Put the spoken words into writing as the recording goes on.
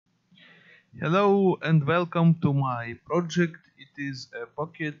Hello and welcome to my project. It is a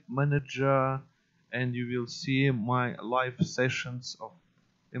Pocket Manager and you will see my live sessions of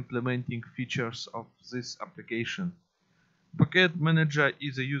implementing features of this application. Pocket Manager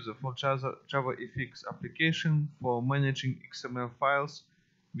is a useful JavaFX application for managing XML files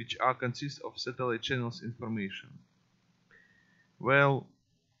which are consist of satellite channels information. Well,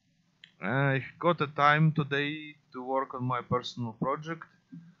 I got a time today to work on my personal project.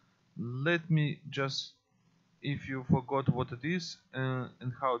 Let me just, if you forgot what it is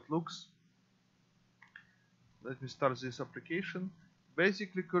and how it looks, let me start this application.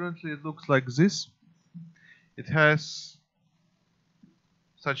 Basically, currently it looks like this. It has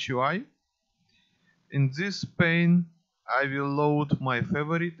such UI. In this pane, I will load my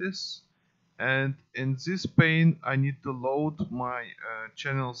favorites, and in this pane, I need to load my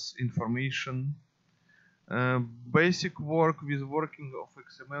channels information. Basic work with working of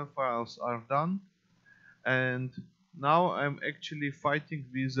XML files are done, and now I'm actually fighting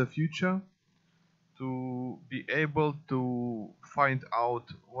with the future to be able to find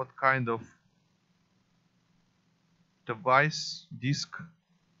out what kind of device disk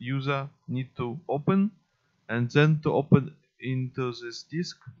user need to open, and then to open into this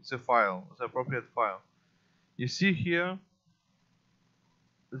disk the file, the appropriate file. You see here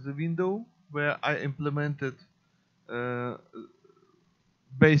the window where I implemented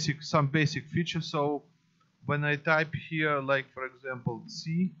some basic features. So when I type here, like for example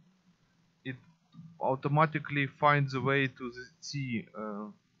C, it automatically finds a way to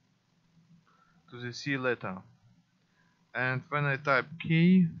the C letter, and when I type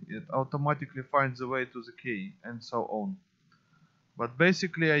K, it automatically finds a way to the K, and so on. But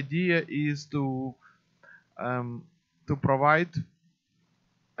basically, idea is to provide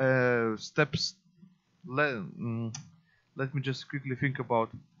steps. Let me just quickly think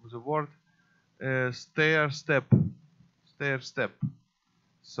about the word stair step.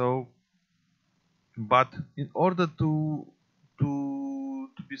 So, but in order to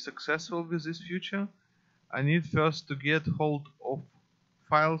be successful with this feature, I need first to get hold of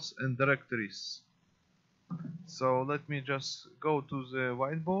files and directories. So let me just go to the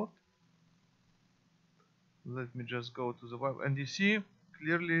whiteboard. And you see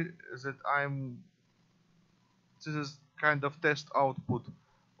clearly that this is kind of test output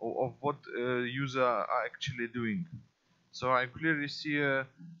of what user are actually doing. So I clearly see that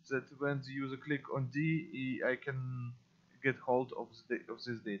when the user click on D, I can get hold of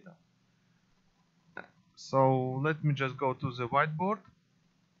this data. So let me just go to the whiteboard,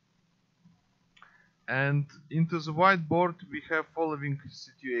 and into the whiteboard we have following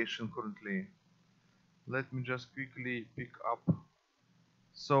situation currently. Let me just quickly pick up.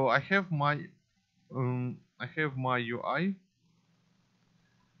 So I have my UI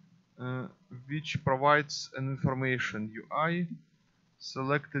which provides an information. UI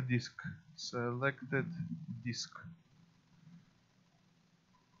selected disk.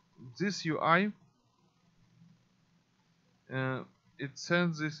 This UI it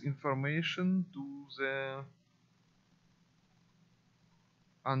sends this information to the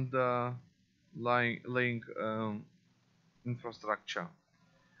underlying infrastructure,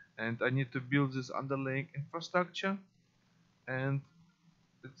 and I need to build this underlying infrastructure, and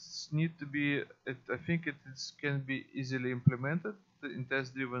I think it can be easily implemented in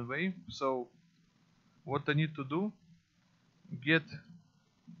test-driven way. So what I need to do, get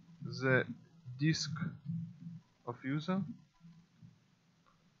the disk of user,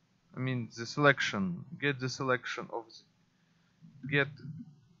 the selection, get the selection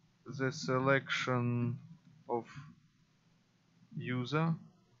of user.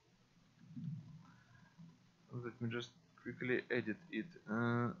 Let me just quickly edit it.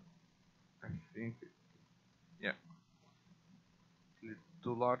 I think, yeah, a little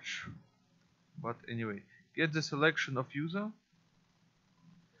too large, but anyway, get the selection of user,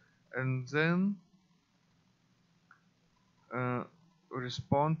 and then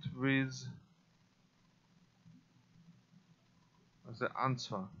respond with the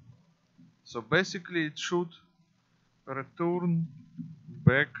answer. So basically it should return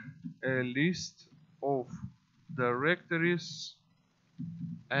back a list of directories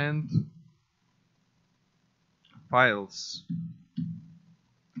and files.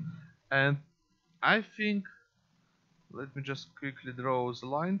 And I think, let me just quickly draw the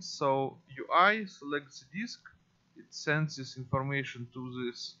lines. So UI selects the disk, it sends this information to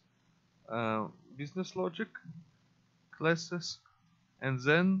this business logic classes, and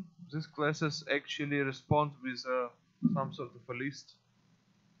then these classes actually respond with some sort of a list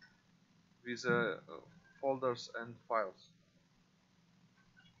with folders and files.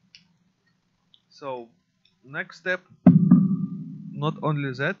 So next step, not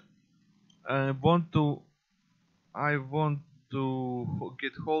only that, I want to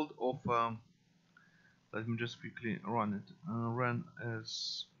get hold of let me just quickly run it. Run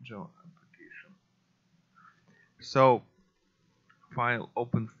as Java application. So file,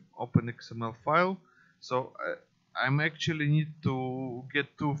 open XML file. So I'm actually need to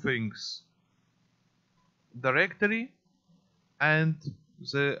get two things: directory and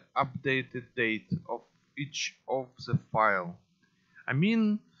the updated date of each of the file. I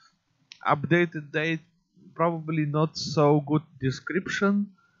mean, updated date, probably not so good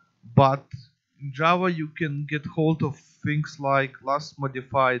description, but in Java you can get hold of things like last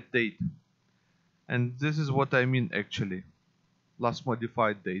modified date, and this is what I mean actually, last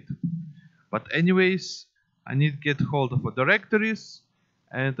modified date. But anyways, I need to get hold of a directories,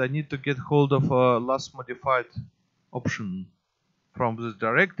 and I need to get hold of a last modified option from this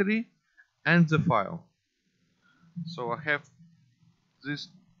directory and the file. So I have these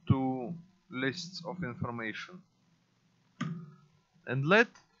two lists of information. And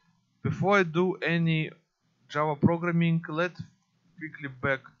before I do any Java programming, let's quickly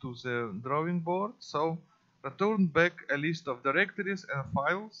back to the drawing board. So return back a list of directories and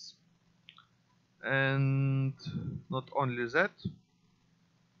files. And not only that,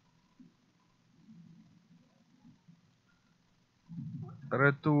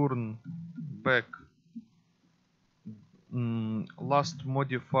 return back last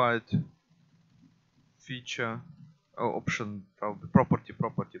modified feature option, property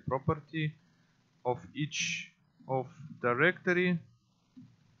of each of directory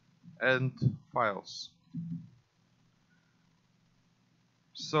and files.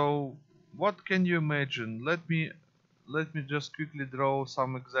 So what can you imagine? Let me just quickly draw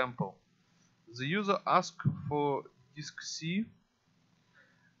some example. The user asks for disk C,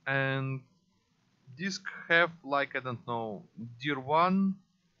 and disk have, like, I don't know, dir1,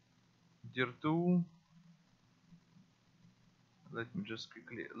 dir2. Let me just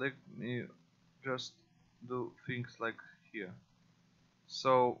do things like here.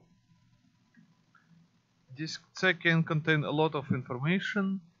 So disk C can contain a lot of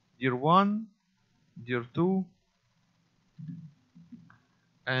information: dir1, dir2,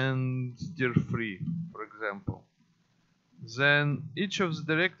 and dir3, for example. Then each of the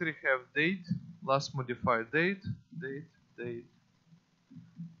directory have date, last modified date,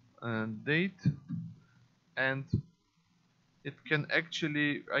 and date, and it can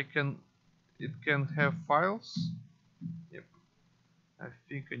actually it can have files. Yep, I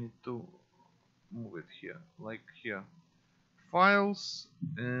think I need to move it here, like here, files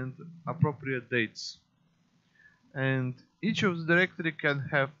and appropriate dates. And each of the directory can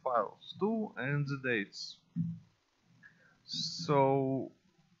have files too, and the dates. So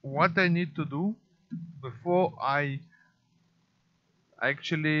what I need to do before I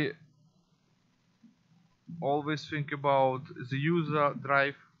actually always think about the user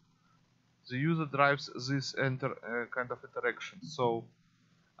drives this kind of interaction. So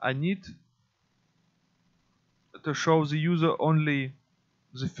I need to show the user only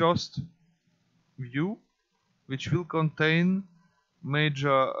the first view, which will contain it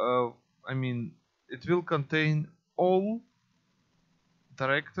will contain all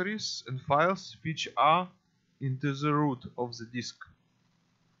directories and files which are into the root of the disk.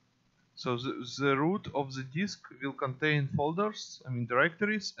 So the root of the disk will contain folders,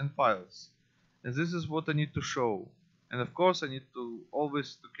 directories and files. And this is what I need to show. And of course I need to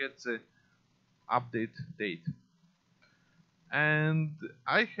always get the update date. And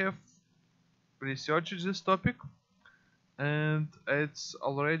I have researched this topic, and it's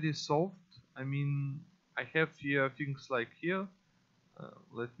already solved. I have here things like here.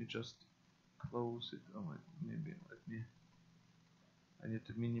 Let me just close it. Oh, maybe I need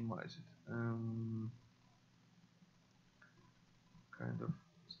to minimize it. Kind of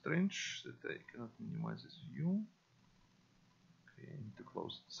strange that I cannot minimize this view. Okay, I need to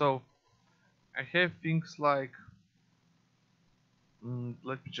close it. So I have things like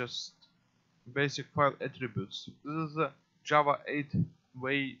let me just basic file attributes. This is a Java 8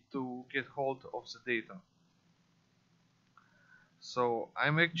 way to get hold of the data. So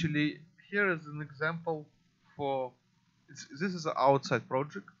I'm actually here as an example for this is an outside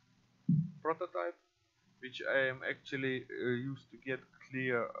prototype, which I am actually used to get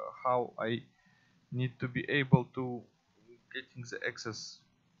clear how I need to be able to getting the access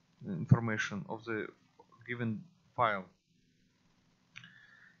information of the given file.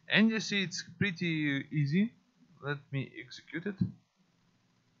 And you see it's pretty easy. Let me execute it.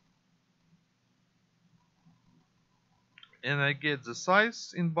 and I get the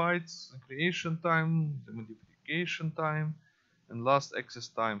size in bytes, the creation time, the modification time, and last access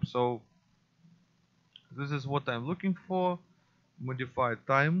time. So this is what I'm looking for, modified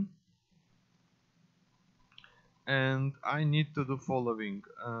time. And I need to do following.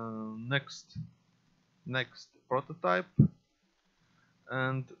 Next prototype,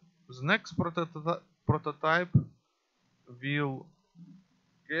 and the next prototype will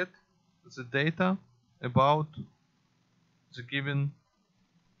get the data about the given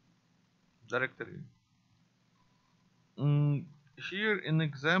directory. Here in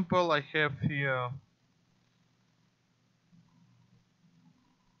example I have here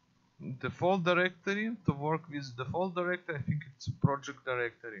default directory. To work with default directory, I think it's project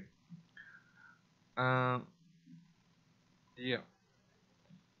directory. Yeah,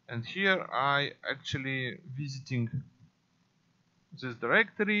 and here I actually visiting this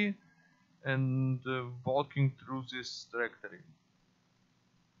directory and walking through this directory.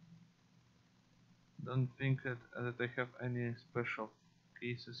 Don't think that I have any special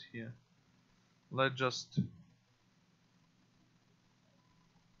cases here. Let's just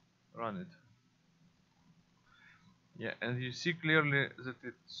run it. Yeah, and you see clearly that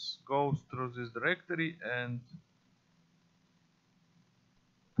it goes through this directory and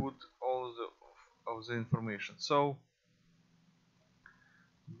put all of the information. So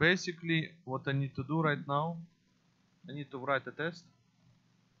basically what I need to do right now, I need to write a test,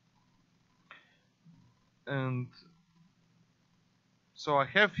 and so I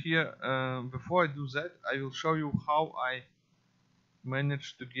have here, before I do that, I will show you how I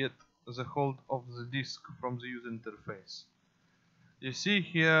managed to get the hold of the disk from the user interface. You see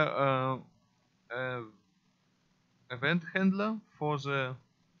here event handler for the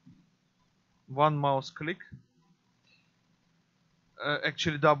one mouse click,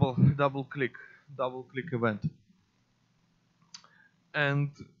 actually double click event, and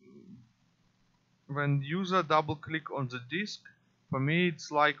when user double click on the disk, for me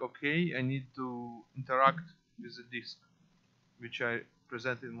it's like, okay, I need to interact with the disk which I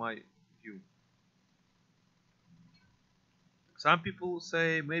present in my view. Some people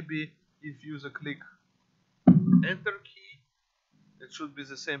say maybe if user click enter key, it should be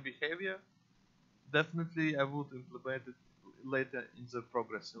the same behavior. Definitely I would implement it later in the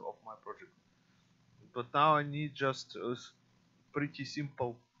progress of my project, but now I need just a pretty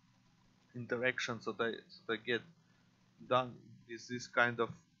simple interaction so that I get done with this kind of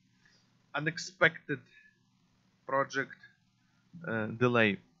unexpected project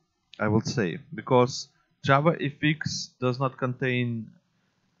delay, I would say, because JavaFX does not contain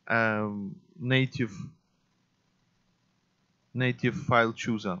native file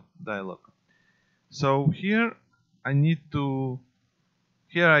chooser dialog. So here I need to,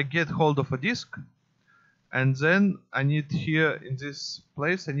 here I get hold of a disk, and then I need here in this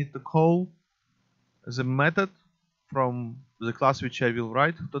place I need to call the method from the class which I will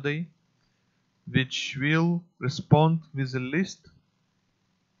write today, which will respond with a list.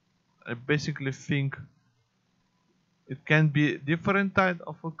 I basically think it can be different type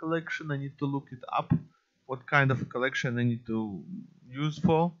of a collection. I need to look it up, what kind of collection I need to use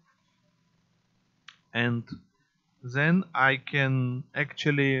for, and then I can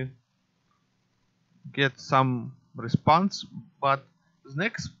actually get some response. But the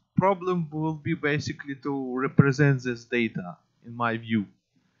next problem will be basically to represent this data in my view.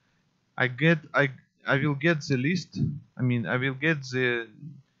 I will get the list, I mean I will get the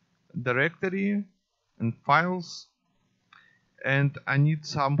directory and files, and I need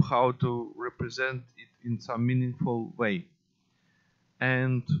somehow to represent it in some meaningful way.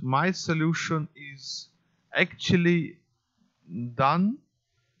 And my solution is actually done.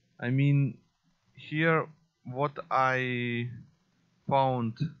 I mean, here what I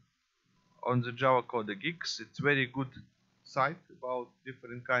found on the Java Code Geeks, it's very good site about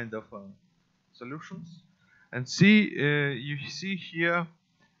different kind of solutions. And see, you see here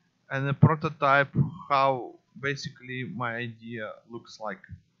and a prototype how basically my idea looks like.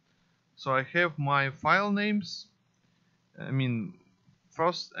 So I have my file names. I mean,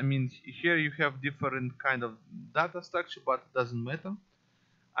 first, I mean, here you have different kind of data structure, but it doesn't matter.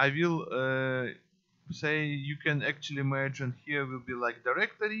 I will say you can actually imagine here will be like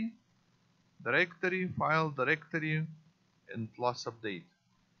directory, file, directory, and plus update.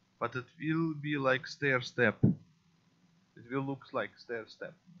 But it will be like stair step. It will look like stair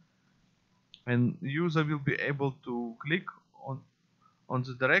step. And user will be able to click on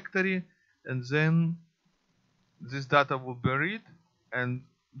the directory, and then this data will be read, and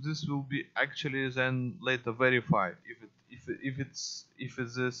this will be actually then later verified if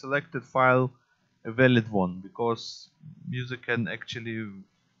the selected file a valid one, because user can actually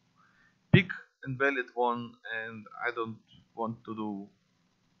pick a valid one, and I don't want to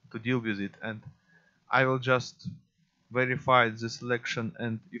deal with it, and I will just verify the selection,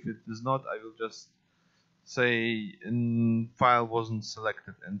 and if it is not, I will just say file wasn't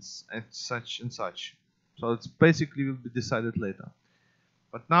selected, and such and such. So it's basically will be decided later.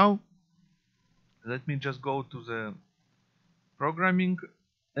 But now let me just go to the programming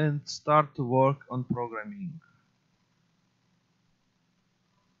and start to work on programming.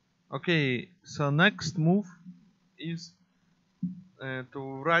 Okay, so next move is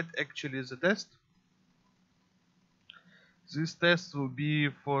to write actually the test. This test will be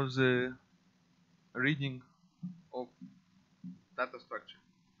for the reading of data structure.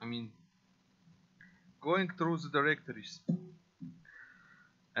 I mean, going through the directories,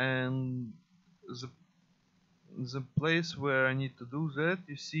 and the place where I need to do that,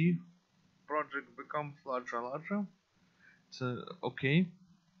 you see, project becomes larger and larger. So okay,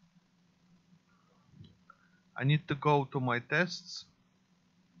 I need to go to my tests,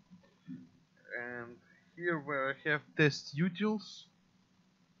 and here where I have test utils,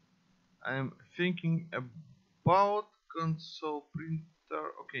 I'm thinking about console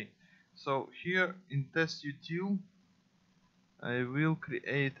printer. Okay, so here in test util I will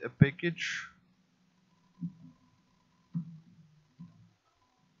create a package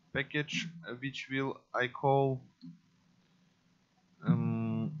which will I call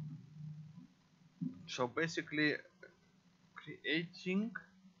so basically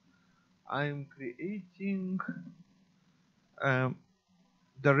I'm creating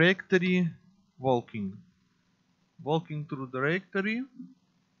directory walking through directory,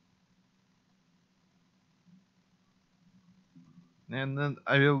 and then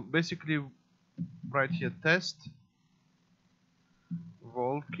I will basically write here test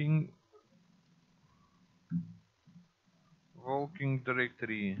walking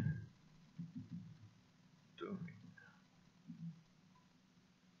directory.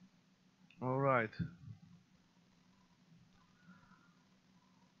 All right.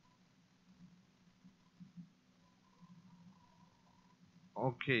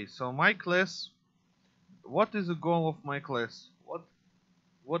 Okay, so my class, what is the goal of my class?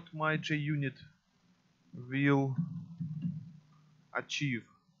 What my JUnit will achieve,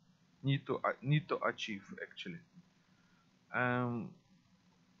 need to achieve actually.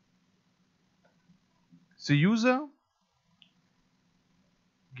 The user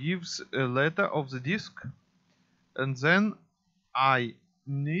gives a letter of the disk, and then I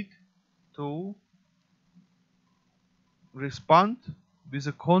need to respond with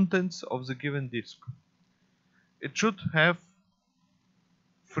the contents of the given disk. It should have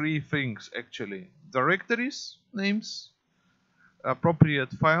three things actually: directories names,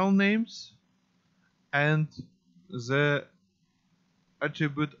 appropriate file names, and the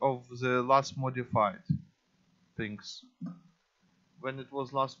attribute of the last modified things when it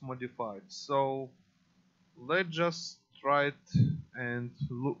was last modified. So let's just try it and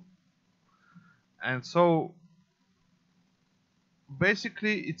look. And so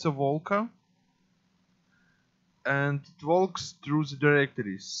basically it's a Walker, and it walks through the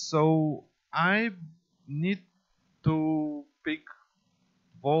directories. So I need to pick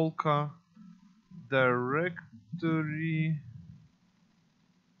Walker directory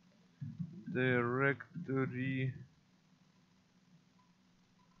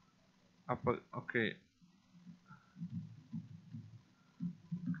okay,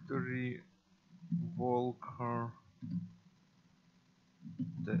 directory Walker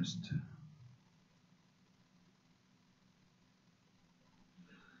test.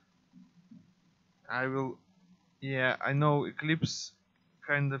 I will, yeah, I know Eclipse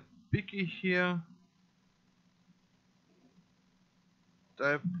kind of picky here.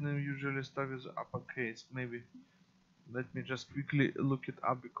 Type name usually start with uppercase. Maybe let me just quickly look it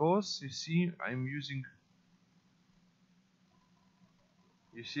up, because you see I'm using,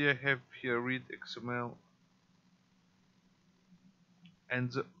 you see I have here read XML,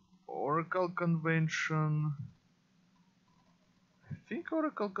 and the Oracle convention, I think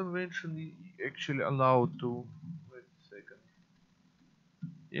Oracle convention actually allowed to, wait a second,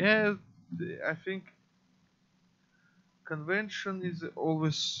 yeah, I think convention is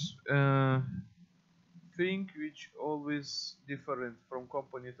always thing which always different from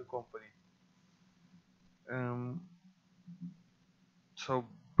company to company. So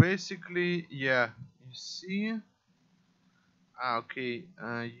basically, yeah, you see, okay,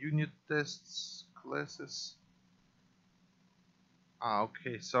 unit tests classes.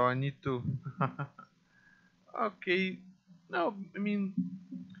 Okay, so I need to okay, no, I mean,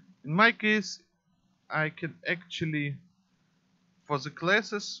 in my case I can actually, for the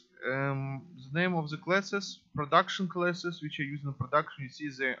classes, the name of the classes, production classes which are used in production, you see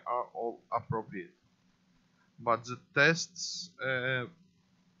they are all appropriate. But the tests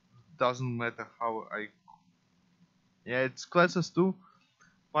doesn't matter how yeah, it's classes too,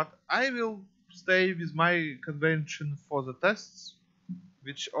 but I will stay with my convention for the tests,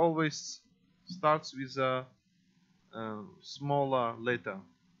 which always starts with a smaller letter.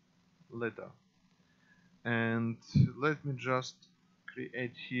 And let me just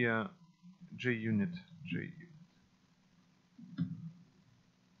create here JUnit.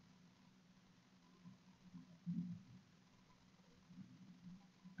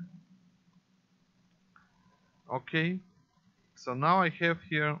 Okay, so now I have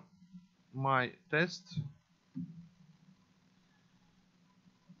here my test,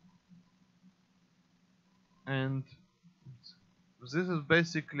 and this is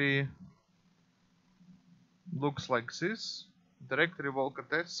basically looks like this directory Walker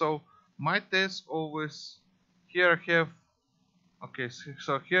test. So my test always here I have, okay,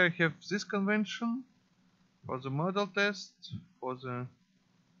 so here I have this convention for the model test, for the,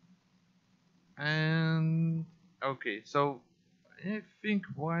 and okay, so I think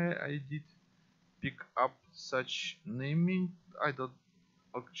why I did pick up such naming, I don't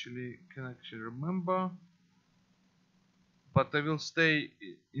can actually remember, but I will stay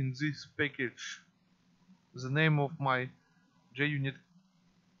in this package. The name of my JUnit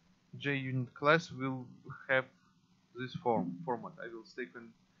class will have this format. I will stay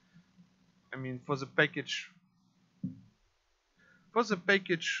for the package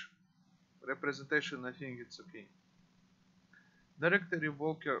representation. I think it's okay. Directory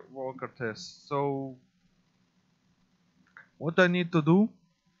Walker test. So what I need to do,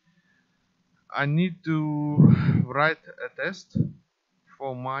 I need to write a test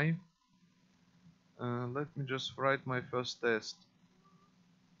for my let me just write my first test.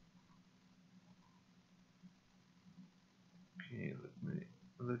 Okay,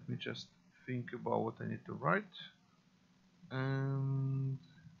 let me just think about what I need to write. And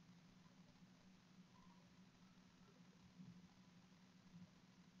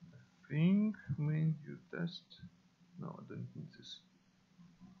I think main view test. No, I don't need this.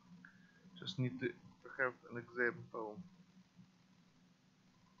 Just need to have an example.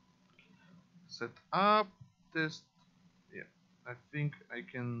 Set up test. Yeah, I think I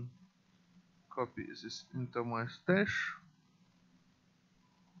can copy this into my stash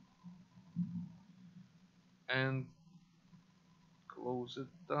and close it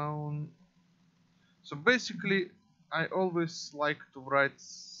down. So basically I always like to write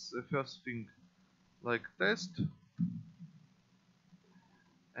the first thing like test,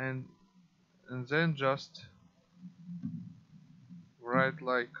 and then just write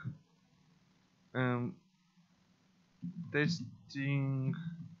like testing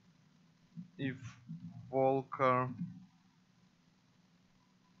if Walker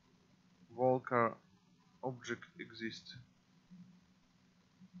object exists.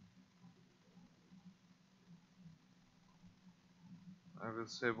 I will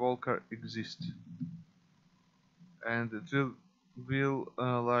say Walker exists, and it will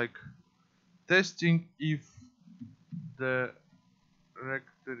like testing if the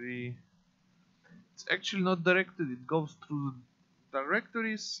directory, it's actually not directed, it goes through the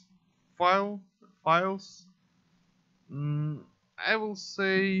directories, files. I will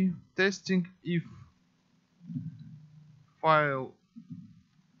say testing if file,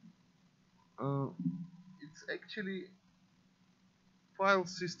 it's actually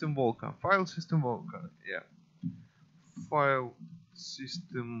FileSystemWalker, yeah,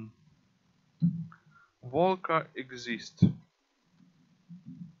 FileSystemWalker exists.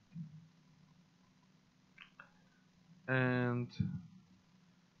 And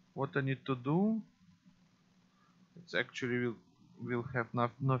what I need to do, it's actually will have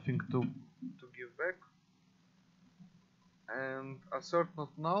nothing to give back, and assert not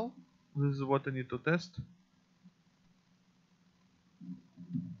null. This is what I need to test.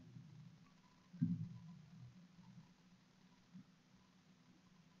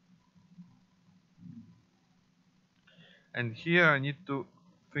 And here I need to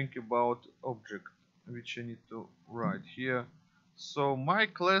think about object which I need to write here. So my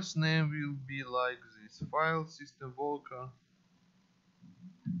class name will be like this, FileSystemWalker.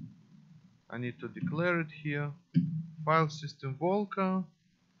 I need to declare it here, FileSystemWalker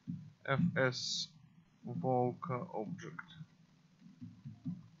fs Walker object.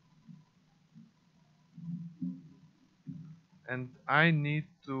 And I need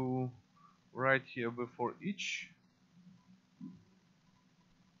to write here before each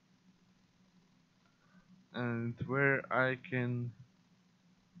and where I can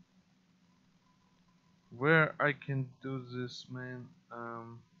do this, man.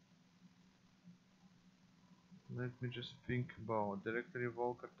 Let me just think about directory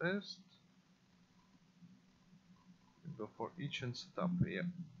Walker test. Go for each and setup here.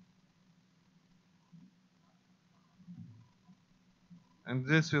 And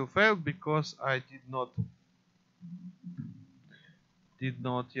this will fail because I did not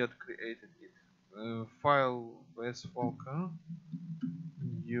yet created it. File with Walker,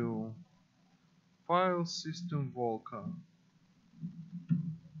 new file system Walker.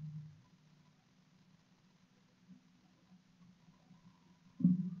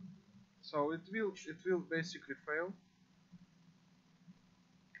 So it will basically fail.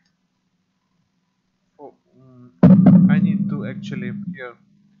 For I need to actually here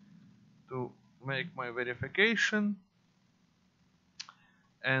to make my verification,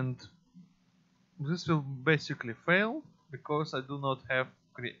 and this will basically fail because I do not have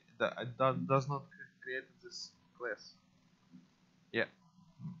does not create this class. Yeah,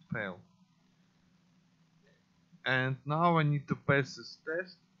 fail. And now I need to pass this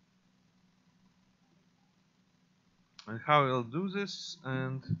test. And how I'll do this,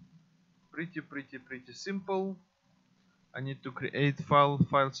 and pretty simple. I need to create file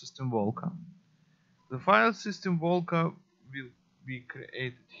system Walker. The file system Walker will be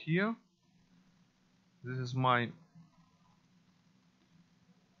created here. This is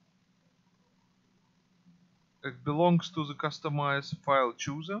it belongs to the customized file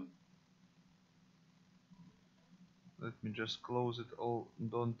chooser. Let me just close it all,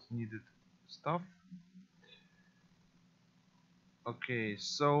 don't need it stuff. Okay,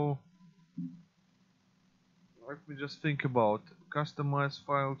 so let me just think about customized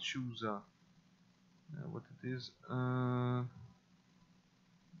file chooser. What it is?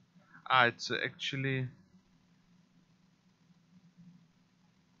 It's actually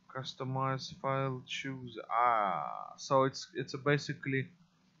customize file chooser. So it's a basically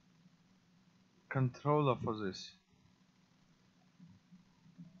controller for this.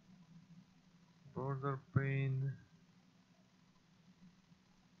 Border pane.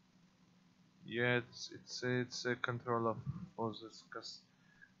 Yeah, it's a controller for this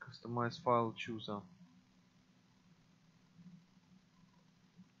customized file chooser.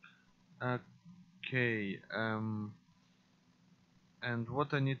 Okay, and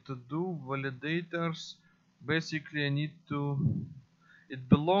what I need to do, validators, basically I need to, it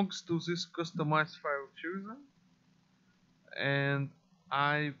belongs to this customized file chooser, and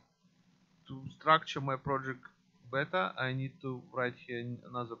to structure my project better, I need to write here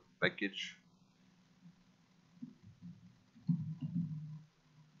another package.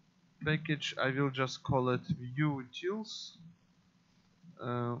 I will just call it view utils,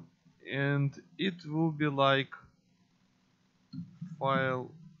 and it will be like file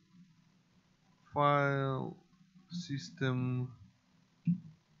system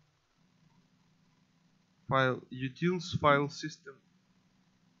file utils file system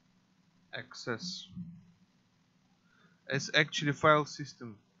access. It's actually file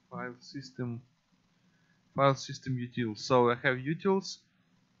system utils. So I have utils,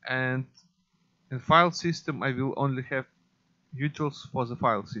 and in file system I will only have utils for the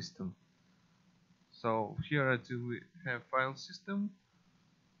file system. So here I will have file system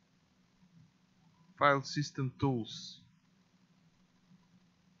tools.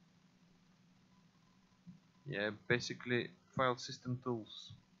 Yeah, basically file system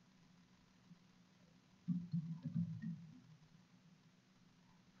tools.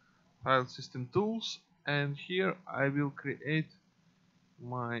 File system tools, and here I will create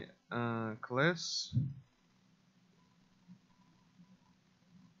my class.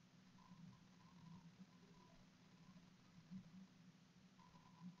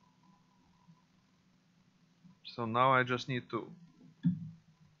 So now I just need to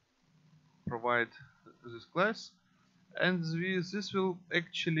provide this class, and this will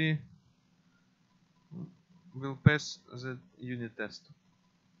actually pass the unit test.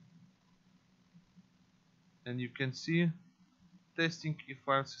 And you can see testing if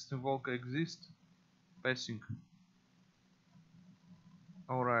file system Walker exists, passing.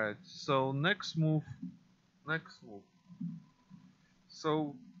 Alright, so next move.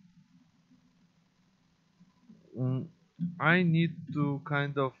 So I need to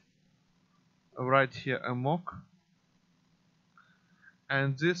kind of write here a mock,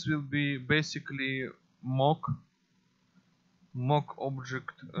 and this will be basically mock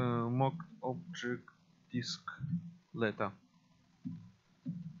object disk letter.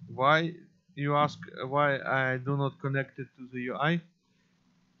 Why, you ask, why I do not connect it to the UI?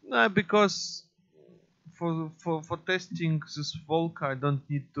 Because for testing this Volca, I don't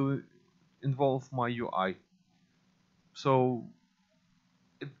need to involve my UI. So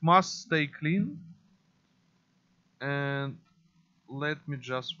it must stay clean, and let me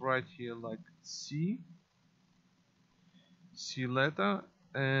just write here like C letter,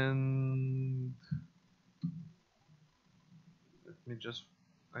 and let me just,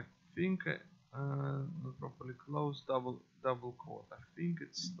 I think not properly close, double quote. I think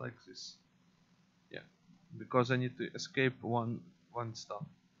it's like this. Yeah, because I need to escape one stuff.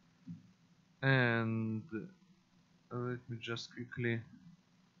 And let me just quickly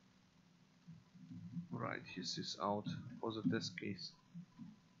write this out for the test case.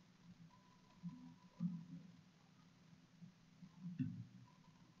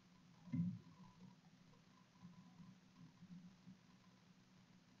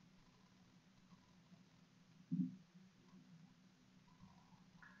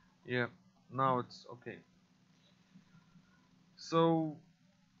 Yeah, now it's okay. So,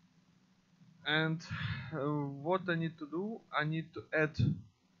 and what I need to do, I need to add,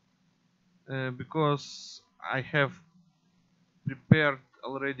 because I have prepared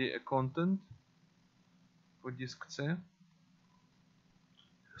already a content for disk C.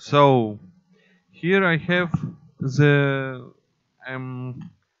 So here I have the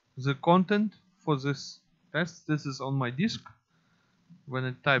content for this test. This is on my disk. When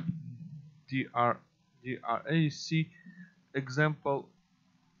I type dra, you see example.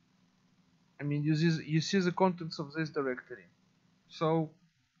 I mean, you see the contents of this directory. So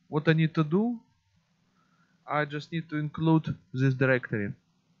what I need to do, I just need to include this directory.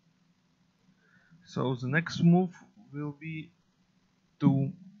 So the next move will be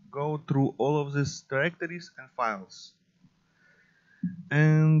to go through all of these directories and files.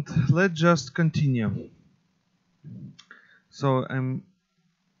 And let's just continue. So I'm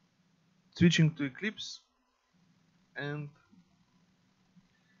switching to Eclipse, and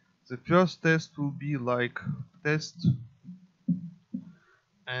the first test will be like test,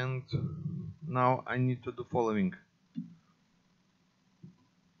 and now I need to do following.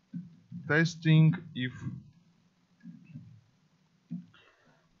 Testing if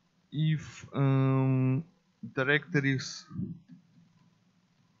directories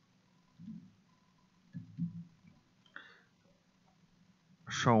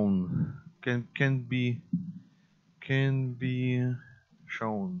shown can be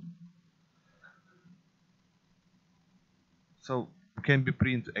shown. So can be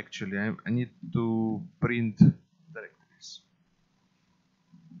print actually. I need to print directories.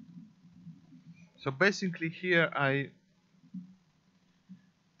 So basically here I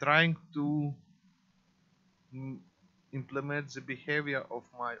trying to implement the behavior of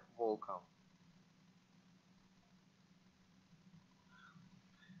my Volca.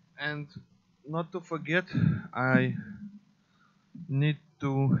 And not to forget, I need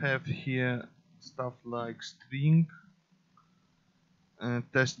to have here stuff like string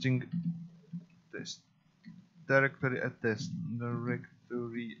testing test directory at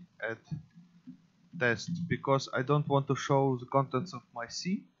test because I don't want to show the contents of my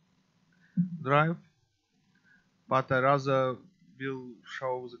C drive, but I rather will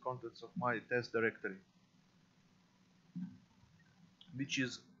show the contents of my test directory, which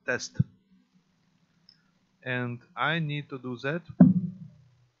is test. And I need to do that.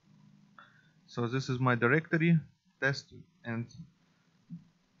 So this is my directory test, and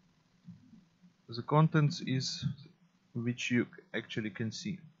the contents is which you actually can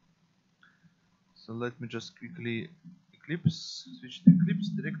see. So let me just quickly switch to Eclipse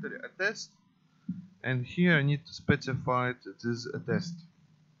directory at test, and here I need to specify that this is a test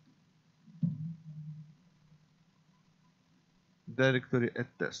directory at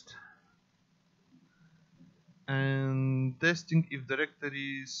test, and testing if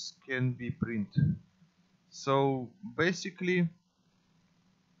directories can be printed. So basically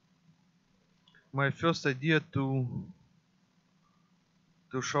my first idea to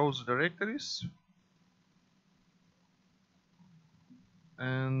show the directories,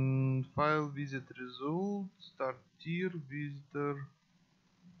 and file visit result start tier visitor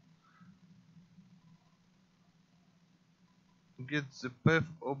get the path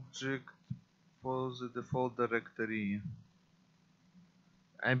object for the default directory.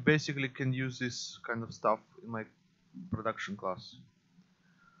 I basically can use this kind of stuff in my production class,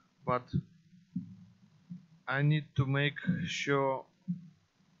 but I need to make sure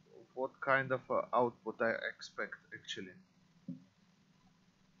what kind of output I expect actually.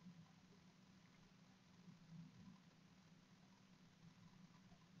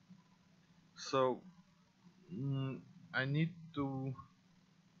 So I need to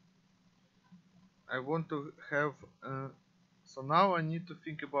I want to have so now I need to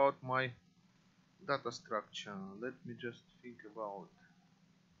think about my data structure. Let me just think about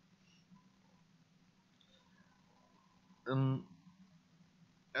um,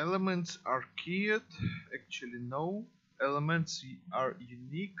 elements are keyed, actually no. Elements are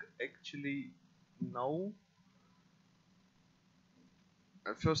unique, actually no.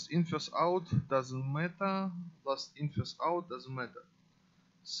 First in first out doesn't matter, last in first out doesn't matter.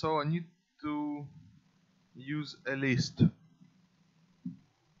 So I need to use a list.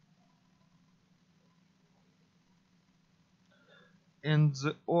 And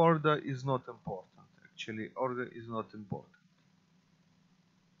the order is not important. Actually, order is not important.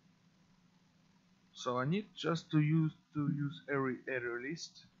 So I need just to use array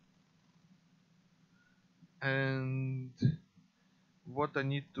list. And what I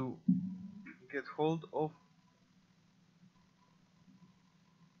need to get hold of,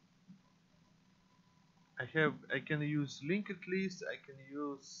 I can use linked list, I can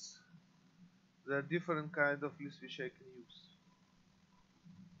use, there are different kind of lists which I can use.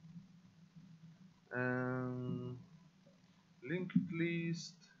 Linked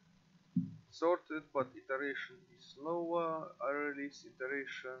list, sorted, but iteration is slower. Array list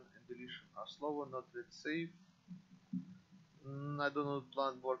iteration and deletion are slower, not that safe. I do not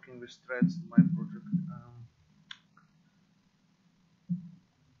plan working with threads in my project.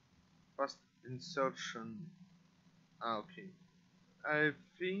 Fast insertion. Okay. I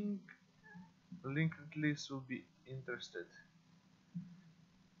think linked list will be interested.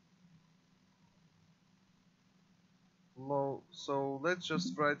 Low. So let's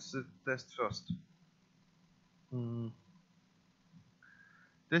just write the test first.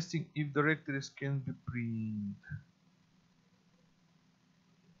 Testing if directories can be print.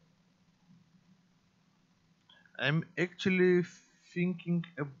 I'm actually thinking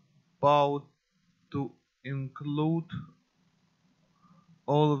about to include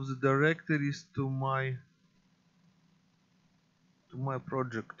all of the directories to my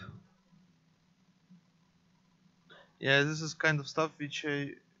project. Yeah, this is kind of stuff which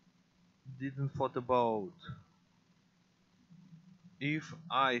I didn't thought about. If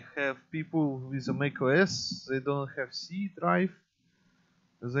I have people with a macOS, they don't have C drive,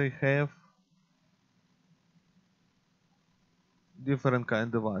 they have different kind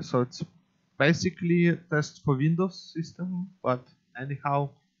of device. So it's basically a test for Windows system, but anyhow,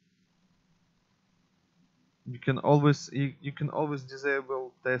 you can always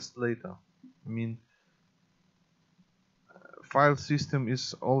disable test later. I mean, file system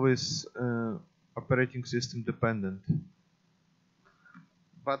is always operating system dependent.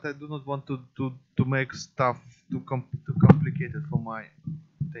 But I do not want to make stuff too complicated for my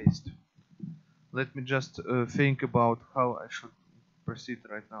taste. Let me just think about how I should proceed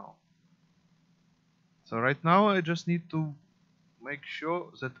right now. So right now I just need to make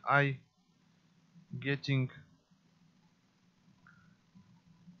sure that I getting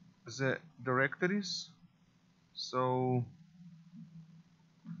the directories. So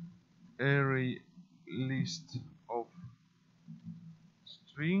array list of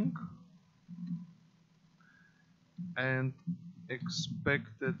string and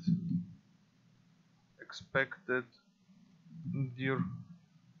expected dir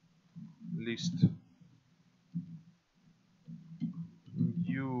list.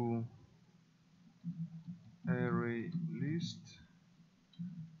 New array list.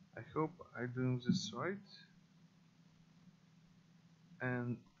 I hope I'm doing this right.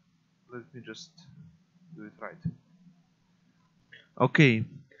 And let me just do it right. Okay,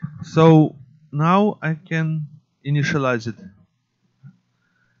 so now I can initialize it.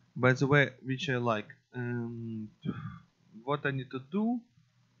 By the way, which I like. What I need to do,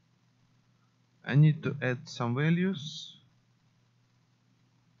 I need to add some values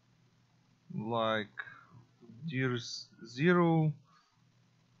like dir 0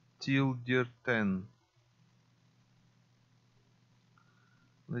 till dir 10.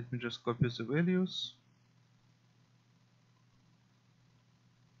 Let me just copy the values.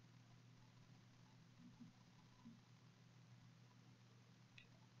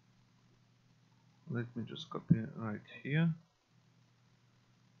 Let me just copy right here.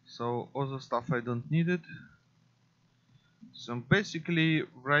 So other stuff I don't need it. So I'm basically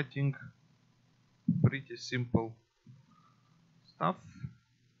writing pretty simple stuff.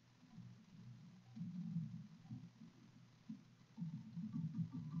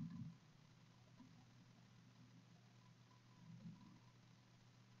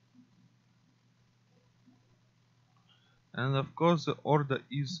 And of course the order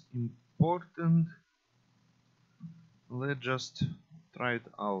is important. Let's just try it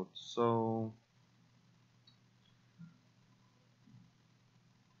out. So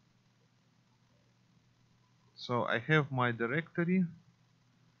So I have my directory,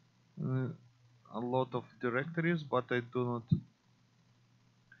 a lot of directories, but I do not.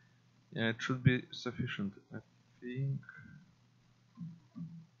 Yeah, it should be sufficient. I think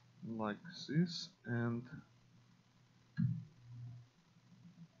like this, and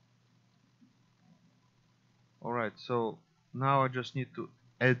alright, so now I just need to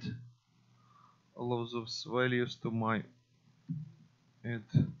add all of those values to my add.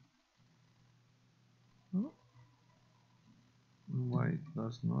 Why it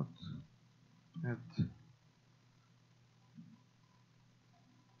does not add?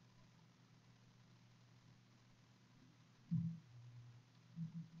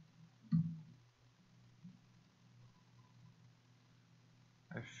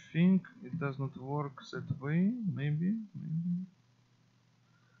 I think it does not work that way. Maybe.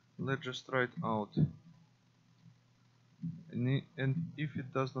 Let's just try it out. And if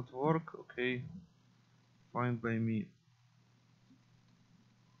it does not work, okay, fine by me.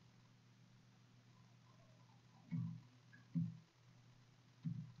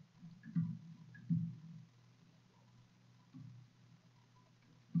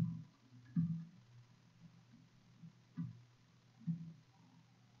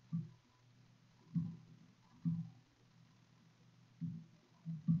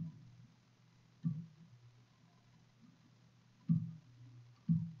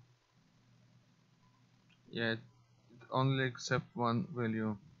 Yeah, it only accept one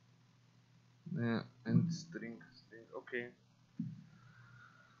value. Yeah, and string. Okay.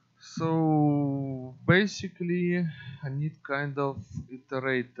 So basically, I need kind of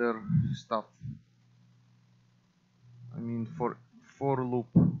iterator stuff. I mean, for loop,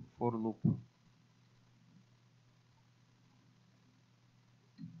 for loop.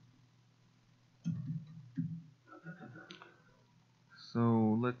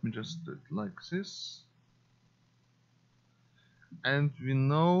 So let me just do it like this. And we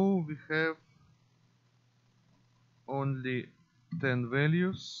know we have only 10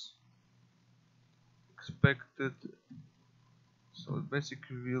 values expected. So it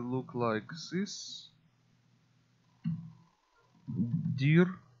basically will look like this. Dir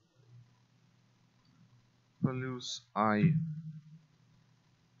values I.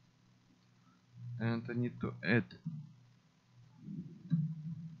 And I need to add.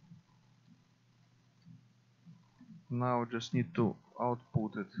 Now just need to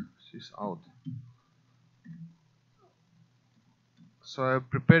output it. This out. So I'm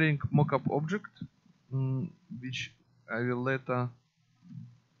preparing mockup object, which I will later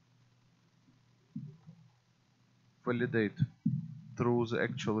validate through the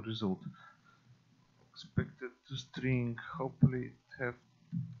actual result. Expected to string, hopefully it have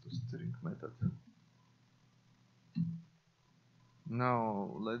the string method.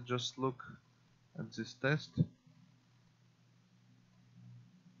 Now let's just look at this test.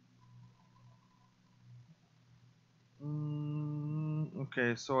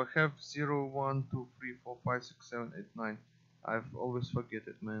 Okay, so I have 0, 1, 2, 3, 4, 5, 6, 7, 8, 9. I've always forget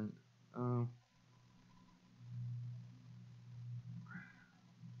it, man.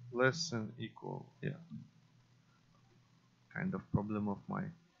 Less than equal, yeah. Kind of problem of my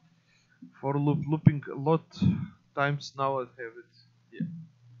for looping a lot times now I have it. Yeah.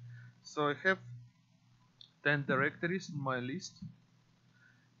 So I have 10 directories in my list.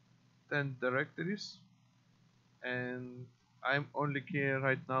 10 directories, and I'm only care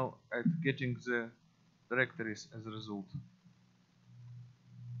right now at getting the directories as a result.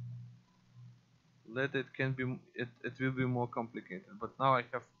 Later it can be it will be more complicated, but now I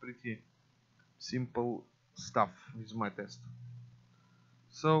have pretty simple stuff with my test.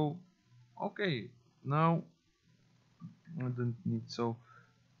 So okay, now I don't need, so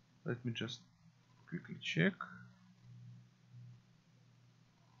let me just quickly check.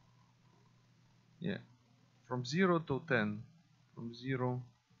 Yeah, from 0 to 10, from 0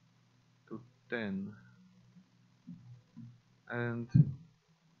 to 10, and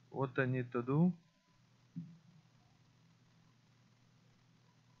what I need to do,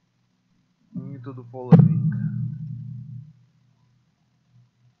 I need to do following.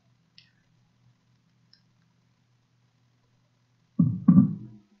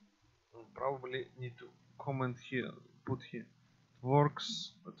 Probably need to comment here, put here.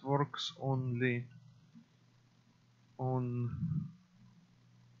 It works only on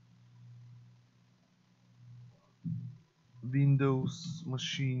Windows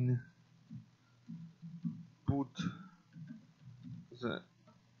machine. Put the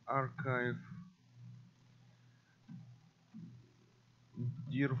archive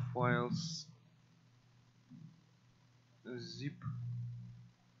dir files zip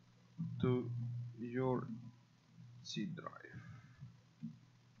to your C drive.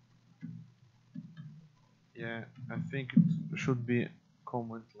 Yeah, I think it should be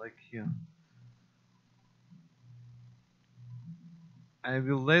comment like here. I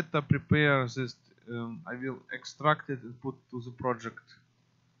will later prepare this. I will extract it and put to the project,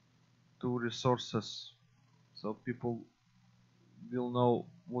 to resources, so people will know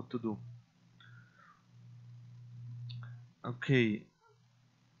what to do. Okay,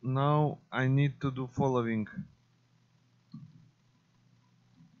 now I need to do following.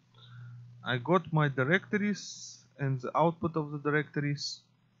 I got my directories and the output of the directories,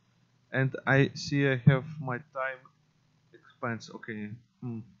 and I see I have my time expense. Okay,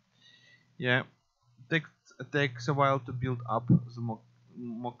 yeah, takes a while to build up the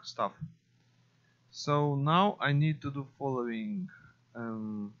mock stuff. So now I need to do following. I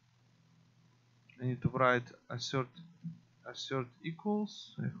need to write assert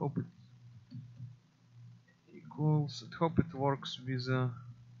equals. I hope it equals. I hope it works with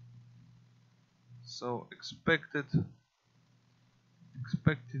so expected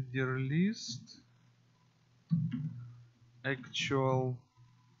dir list actual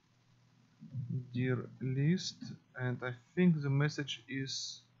dir list, and I think the message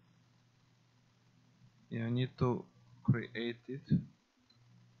is, yeah, I need to create it.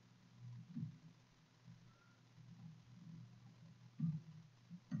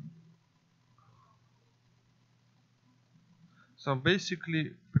 So I'm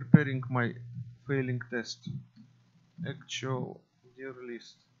basically preparing my failing test actual dir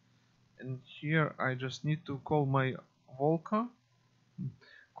list, and here I just need to call my Walker,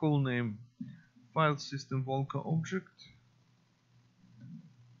 cool name, FileSystemWalker object,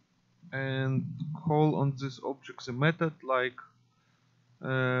 and call on this object the method like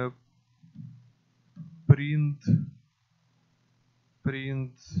print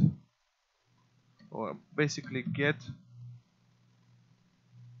or basically get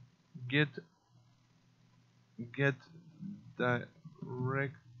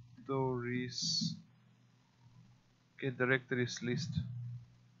directories list,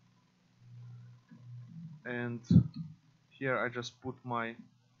 and here I just put my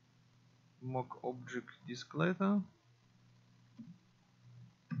mock object diskletter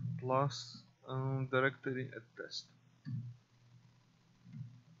plus directory at test.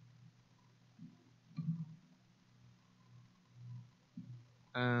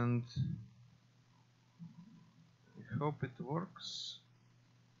 And I hope it works.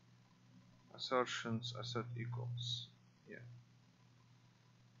 Assertions assert equals. Yeah.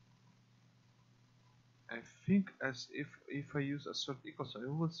 I think as if I use assert equals, I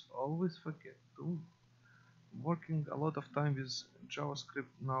always forget to. Working a lot of time with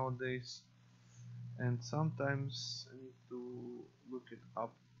JavaScript nowadays, and sometimes I need to look it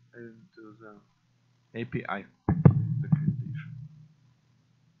up into the API documentation.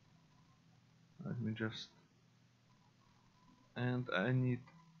 Let me just, and I need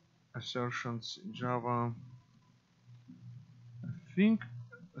assertions in Java. I think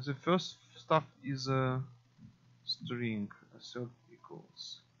the first stuff is a string assert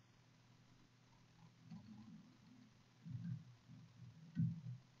equals.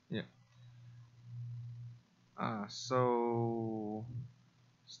 Yeah. So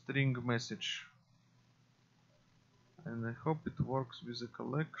string message, and I hope it works with a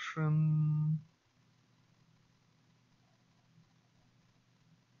collection.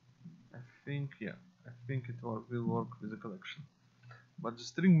 I think it will work with a collection, but the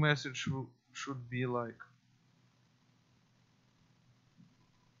string message should be like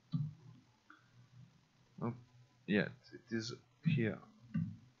yeah, it is here,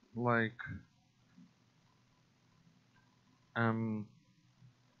 like I'm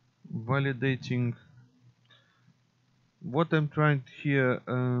validating what I'm trying here,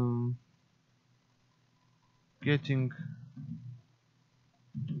 getting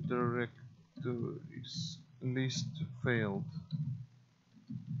directories list failed.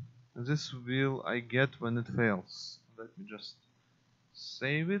 This will I get when it fails. Let me just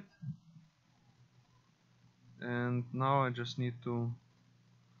save it, and now I just need to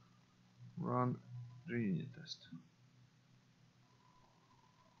run the unit test.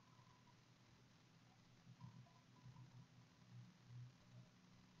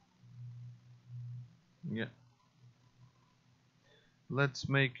 Yeah. Let's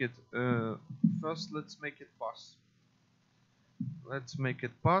make it first. Let's make it pass. Let's make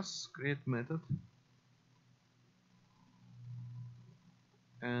it pass. Create method,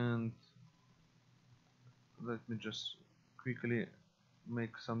 and let me just quickly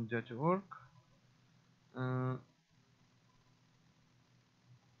make some dirty work.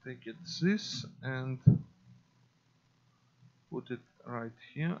 Take it this and put it right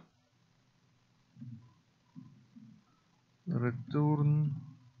here. Return,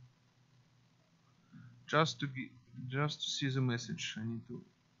 just to see the message. I need to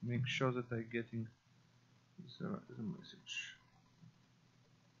make sure that I'm getting the message.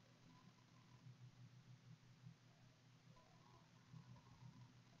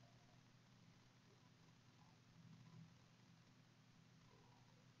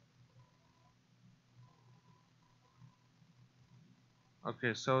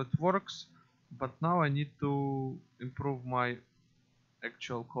 Okay, so it works, but now I need to improve my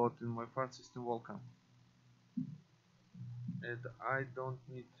actual code in my file system Walker. And I don't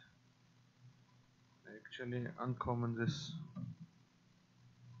need actually uncomment this.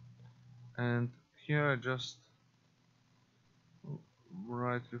 And here I just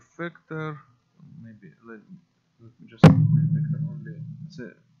write refactor. Maybe let me just refactor only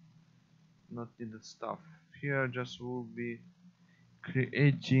the not needed stuff. Here just will be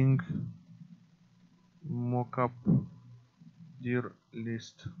creating mockup dir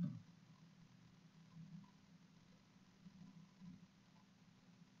list.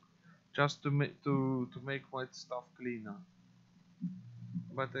 Just to make my stuff cleaner.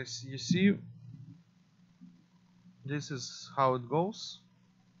 But as you see, this is how it goes,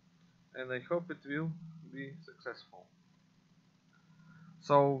 and I hope it will be successful.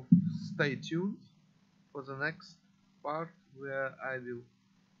 So stay tuned for the next part where I will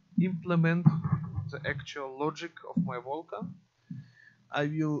implement the actual logic of my Volca. I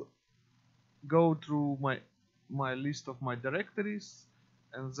will go through my list of my directories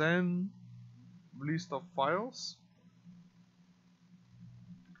and then list of files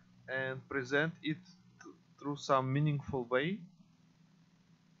and present it through some meaningful way.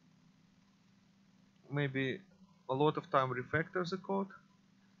 Maybe a lot of time refactor the code,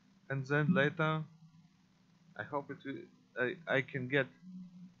 and then later I hope it will, I can get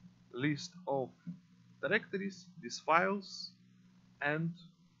list of directories, these files, and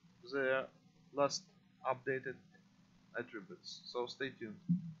their last updated attributes. So stay tuned.